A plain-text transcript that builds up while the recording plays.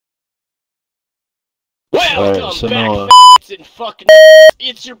Welcome so back, Noah. and fucking.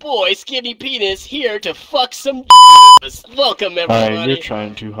 It's your boy Skinny Penis here to fuck some. Welcome everybody. Alright, you're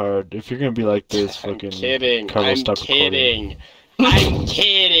trying too hard. If you're gonna be like this, fucking. I'm kidding. Carlos, I'm stop kidding. I'm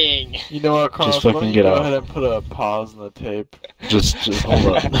kidding. You know what, Carlos? Just fucking why don't get you go out. ahead and put a pause on the tape. Just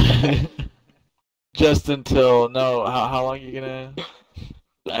hold up. Just until how long are you gonna?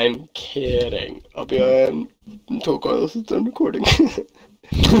 I'm kidding. I'll be on until Carlos is done recording.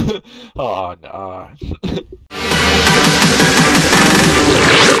 Oh no.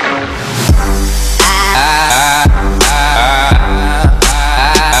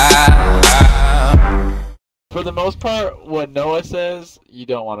 For the most part, what Noah says, you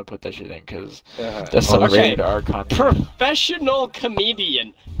don't want to put that shit in because that's some rated R content. Professional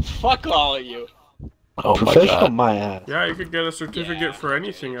comedian. Fuck all of you. Oh my Professional god. my ass. Yeah, you could get a certificate for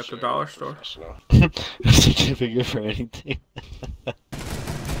anything at the dollar store. A certificate for anything.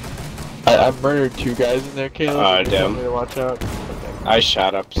 I murdered 2 guys in there, Caleb. Oh, You damn. told me to watch out. I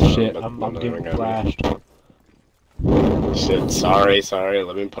shot up. So Shit, but I'm none of them getting got me. flashed. Shit, sorry.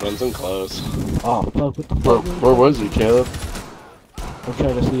 Let me put on some clothes. Oh fuck, what the fuck? Where was he, Caleb? I'm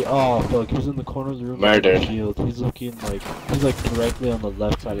trying to see. Oh fuck, he's in the corner of the room. Murdered. With the shield. He's looking like directly on the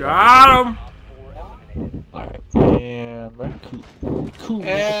left side of the room. Got him! Alright. And right. Cool.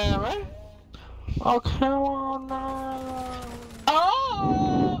 Right? Oh come on now.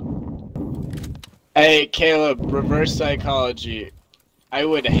 Hey, Caleb, reverse psychology. I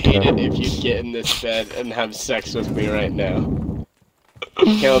would hate it if you'd get in this bed and have sex with me right now.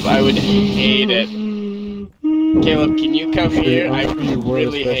 Caleb, I would hate it. Caleb, can you come here? I would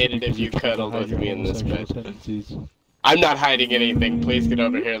really hate it if you cuddled with me in this bed. I'm not hiding anything. Please get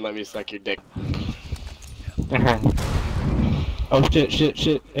over here and let me suck your dick. Oh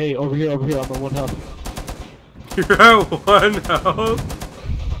shit. Hey, over here, I'm at 1 health. You're at 1 health?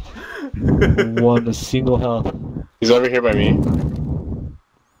 A single health. He's over here by me.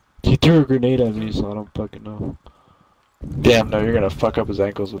 He threw a grenade at me, so I don't fucking know. Damn, no, you're gonna fuck up his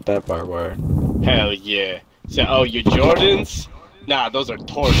ankles with that barbed wire. Hell yeah. So, oh, you Jordans? Nah, those are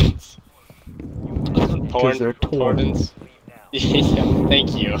Tordans. They're torn. Tordans? Yeah,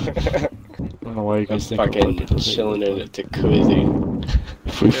 thank you. I don't know why you guys think I'm Fucking chilling in a jacuzzi.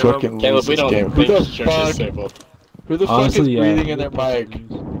 If we fucking Caleb, lose we this don't game. think Who the church is fuck? disabled. Who the Honestly, fuck is yeah. breathing in their mic?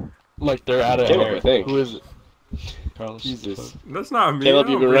 Like they're out of Caleb, air. I think. Who is it? Carlos. Jesus. That's not me. Caleb,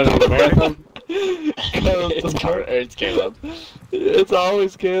 I you don't been running the breathe. marathon? Caleb, It's Caleb. It's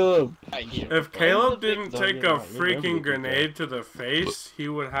always Caleb. If Caleb didn't take a freaking grenade to the face, he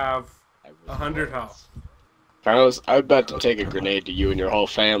would have 100 health. I'm about to take a grenade to you and your whole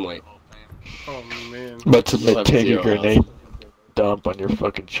family. Oh man. But to You'll have take a 0 grenade dump on your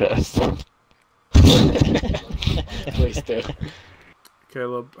fucking chest. Please do.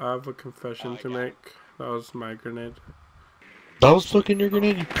 Caleb, I have a confession to make. That was my grenade. That was fucking your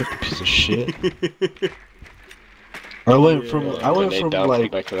grenade, you fucking piece of shit. I went from Grenade dump,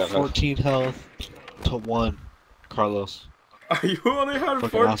 like back to that, huh? 14 health to 1, Carlos. You only had Fucking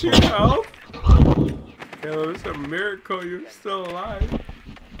 14 asshole. health? Caleb, it's a miracle you're still alive.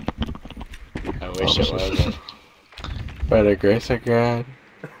 I wish it was. By the grace of God.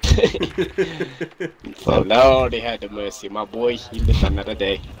 So Lord, he had the mercy. My boy, he lived another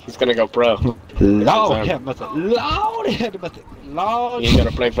day. He's gonna go pro. Lord have mercy. Lord have mercy. Lord. He's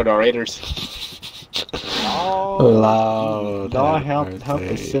gonna play for the Raiders. Loud. Lord help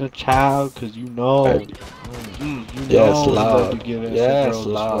the sinner child, cause you know. Yes, know loud. to give us Yes, girls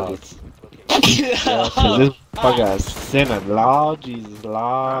loud. Cause this fucker is sinner. Lord Jesus,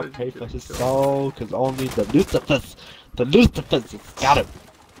 Lord, pray for his soul, cause only the Lucifers has got him.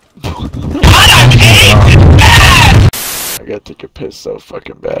 I gotta take a piss so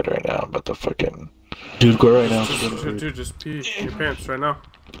fucking bad right now. I'm about to fucking. Dude, go right now. Dude, just pee in your pants right now.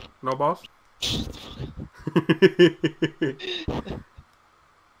 No balls?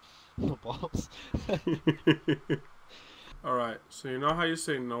 No balls. Alright, so you know how you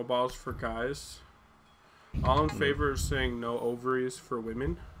say no balls for guys? All in favor of saying no ovaries for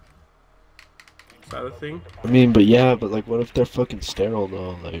women? Is that a thing? I mean, but like, what if they're fucking sterile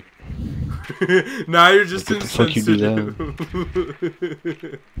though? Like, Now you're just What the fuck you do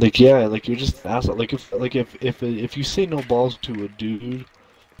insensitive. like yeah, like you're just an asshole. Like if you say no balls to a dude,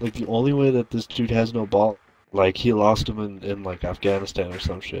 like the only way that this dude has no ball, like he lost him in like Afghanistan or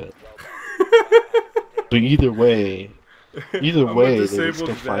some shit. But either way, I'm a they would disabled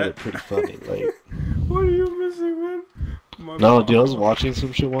still find vet. it pretty funny. Like, What are you missing, man? My no, dude, I was ball. watching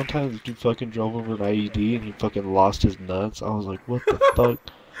some shit one time. This dude fucking drove over an IED and he fucking lost his nuts. I was like, what the fuck?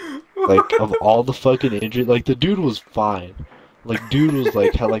 Like, of all the fucking injury, like the dude was fine. Like, dude was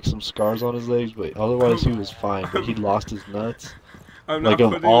like had like some scars on his legs, but otherwise he was fine. But he lost his nuts. I'm Like, not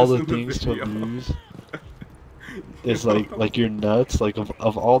of putting all this the in the things to video. lose, it's like your nuts. Like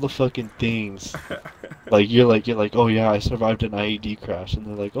of all the fucking things, like you're like, oh yeah, I survived an IED crash, and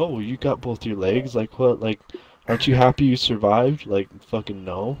they're like, oh, well, you got both your legs. Like what? Like, aren't you happy you survived? Like, fucking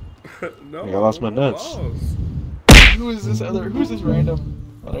no. No, Like, I lost my nuts. balls. Who's this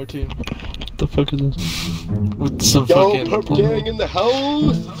random on our team? What the fuck is this? With some Yo, fucking... perp gang in the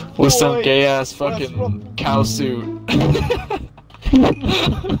house. With some Boy. gay ass fucking cow suit.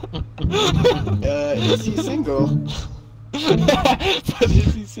 Is he single? But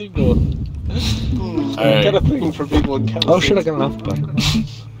is he single? I got a thing for people in Kansas. Oh shit, I got an alpha button.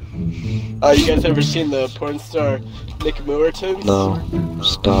 You guys ever seen the porn star Nick Moortons? No,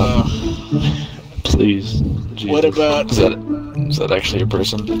 stop, please. Jesus. What about Is that actually a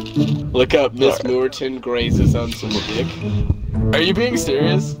person? look up Miss Moorton grazes on some dick? Are you being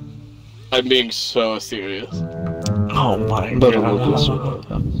serious? I'm being so serious. Oh my But god. look this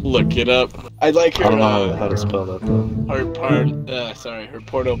one. Look it up. I like her. I don't know how to spell that though. Her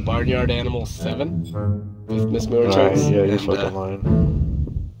porno Barnyard Animal 7 with Miss Alright, Moortons. yeah, you're And, fucking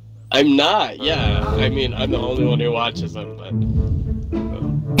lying. I'm not. Yeah, I mean, I'm the only one who watches them, but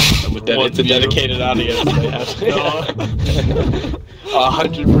it's a dedicated audience. They have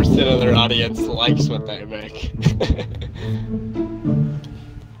 100% of their audience likes what they make.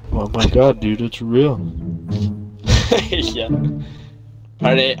 Oh my god, dude, it's real. Yeah.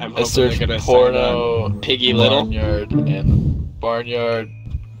 Alright, I'm I hoping searched they're gonna porno, sign on Piggy Little. Barnyard, and Barnyard.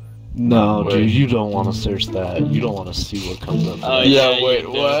 No, Wait. dude, you don't want to search that. You don't want to see what comes up. Oh, Yeah, you wait,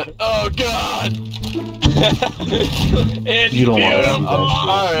 do. what? Oh god! It's You don't wanna see beautiful. that.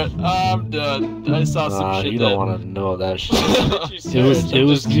 Alright, I'm done. I saw some Nah, shit you that... don't want to know that shit. It It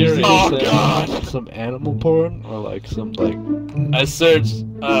was usually Oh, some, God. some animal porn or like some like. I searched,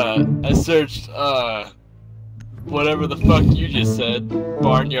 whatever the fuck you just said.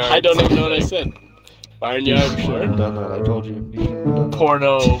 Barnyard. I don't even know what I said. Barnyard You should have porn. done that. I told you. You should have done that.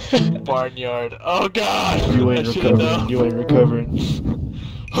 Porno, barnyard. Oh god! You ain't I should've recovering. known. You ain't recovering.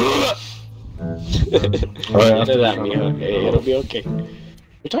 Alright, okay, it'll be okay.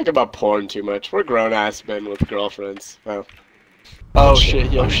 We talk about porn too much. We're grown ass men with girlfriends. Well, Oh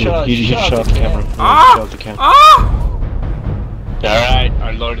shit, yo, Oh, shit. shut You shut shot the camera. Ah! Shot the camera. Ah! alright,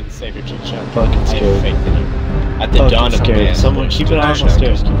 our Lord and Savior Chilicheesefrys. Fucking I have scared. faith in you. At the Fucking dawn of scared. man. Someone keep an eye on the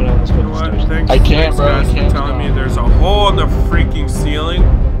stairs. Keep an eye on the You know fucking what? stairs. Thanks, I can't, thanks bro. guys I for can't telling me go. there's a hole in the freaking ceiling.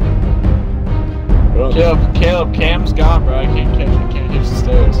 Caleb, Cam's gone, bro. I can't use the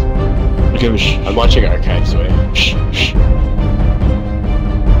stairs. Okay, well, shh. I'm watching archives, wait. Shh, shh.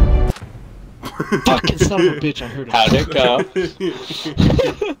 Fucking son of a bitch! I heard him. How'd it go?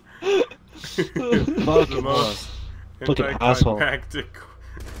 Fucking The most Fucking asshole. anticlimactic.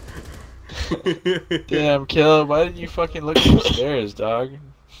 Damn, Caleb, why didn't you fucking look at the stairs, dog?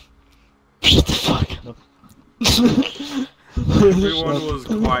 Shut the fuck up. Everyone was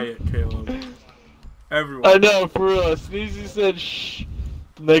quiet, Caleb. Everyone. I know, for real. As soon as you said shh,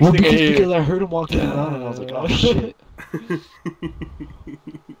 the next Well, thing I because hear. I heard him walking around and I was like, oh shit.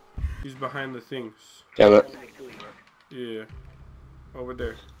 He's behind the things. Damn it. Yeah. Over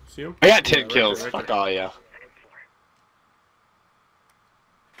there. See him? I got 10 Yeah, right kills. there, right Fuck there. all ya.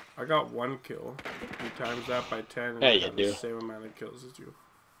 I got 1 kill. You times that by 10 and Yeah, I you have do. the same amount of kills as you.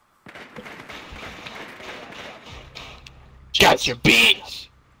 Got your bitch!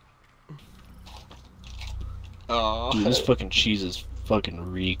 Aw. Dude, this fucking cheese is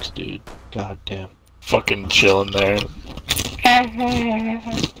fucking reeks, dude. God damn. Fucking chilling there.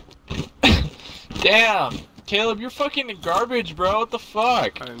 Damn! Caleb, you're fucking garbage, bro. What the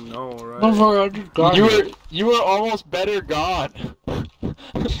fuck? I know, right? Motherfucker, I just got You were almost better gone.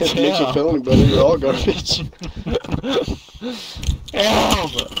 It makes you feel any better. You're all garbage. Damn!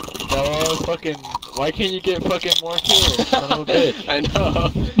 No, fucking. Why can't you get fucking more kills? Son of a bitch. I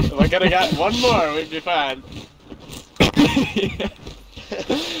know. If I could've got one more, we'd be fine.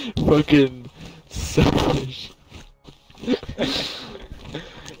 Fucking selfish.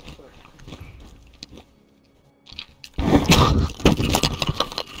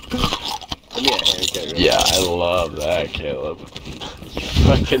 Give me a haircut. Yeah, I love that, Caleb.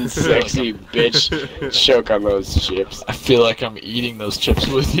 Fucking sexy bitch. Choke on those chips. I feel like I'm eating those chips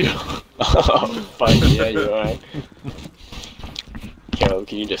with you. Oh, fuck yeah, you are. Caleb,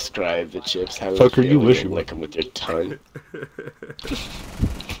 can you describe the chips? How Fucker, you wish you you lick them with your tongue.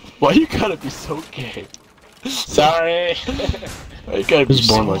 Why you gotta be so gay? Sorry. Why you gotta be Just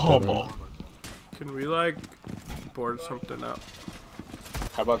so born like that, homo? man. Can we, like, board something up?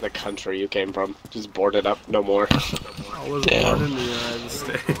 How about the country you came from? Just board it up, no more. I was born in the United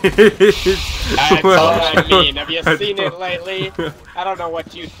States. That's all I mean. Have you seen it lately? I don't know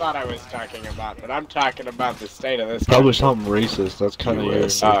what you thought I was talking about, but I'm talking about the state of this Probably country. something racist. That's kind of your.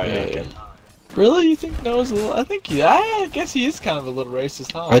 Oh, yeah. Really? You think Noah's a little? I guess he is kind of a little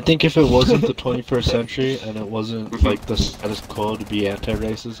racist, huh? I think if it wasn't the 21st century and it wasn't like the status quo to be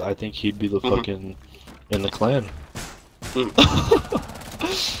anti-racist, I think he'd be the fucking in the Klan.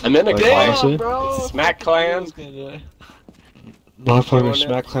 I'm in a Like, clan, honestly? bro. Smack clan. Motherfucking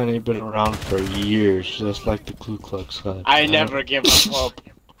Smack Clan ain't been around for years, just like the Ku Klux Klan. I never give up hope.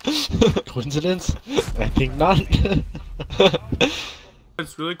 Coincidence? I think not.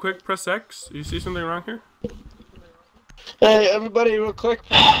 It's really quick. Press X. You see something wrong here? Hey, everybody, real quick,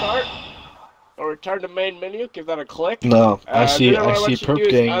 press start. Or return to main menu, give that a click. No, I see then what you Perp do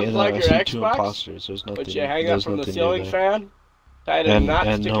is Gang and unplug I your see two Xbox, imposters. There's nothing. But you hang up there's from the nothing ceiling there. fan, tie it in a knot,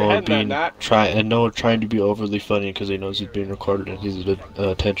 And stick your Noah head in being that knot. Noah trying to be overly funny because he knows he's being recorded and he's an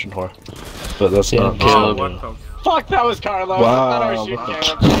attention whore. But that's not Oh, Caleb. what the? Fuck, that was Carlos. Wow, I thought I was shooting what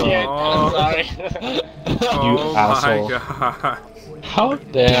Caleb. the- Shit, Oh. I'm sorry. Oh asshole. my god. How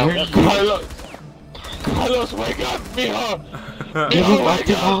dare Carlos? Carlos, wake up, mijo! Give him back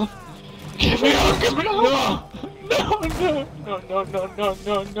the ball. Give me up! Give me up! No,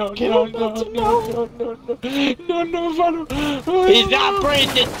 He's not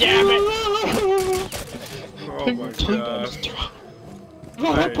breathing, damn it! Oh my god.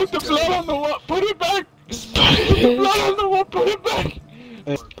 No, put the blood on the wall. Put it back. Put the blood on the wall. Put it back.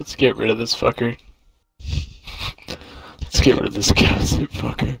 Let's get rid of this fucker. Let's get rid of this gossip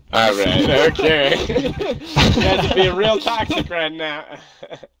fucker. Alright, okay. You guys are being real toxic right now.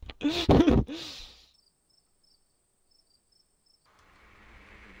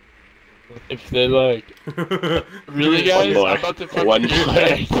 If they like, really guys, more. I'm about to fucking One more.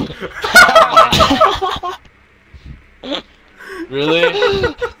 Really?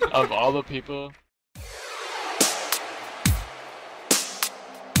 Of all the people?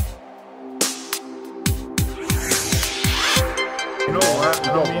 You know what? I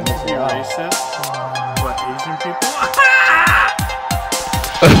don't mean to be racist, but Asian people.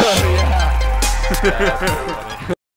 Yeah.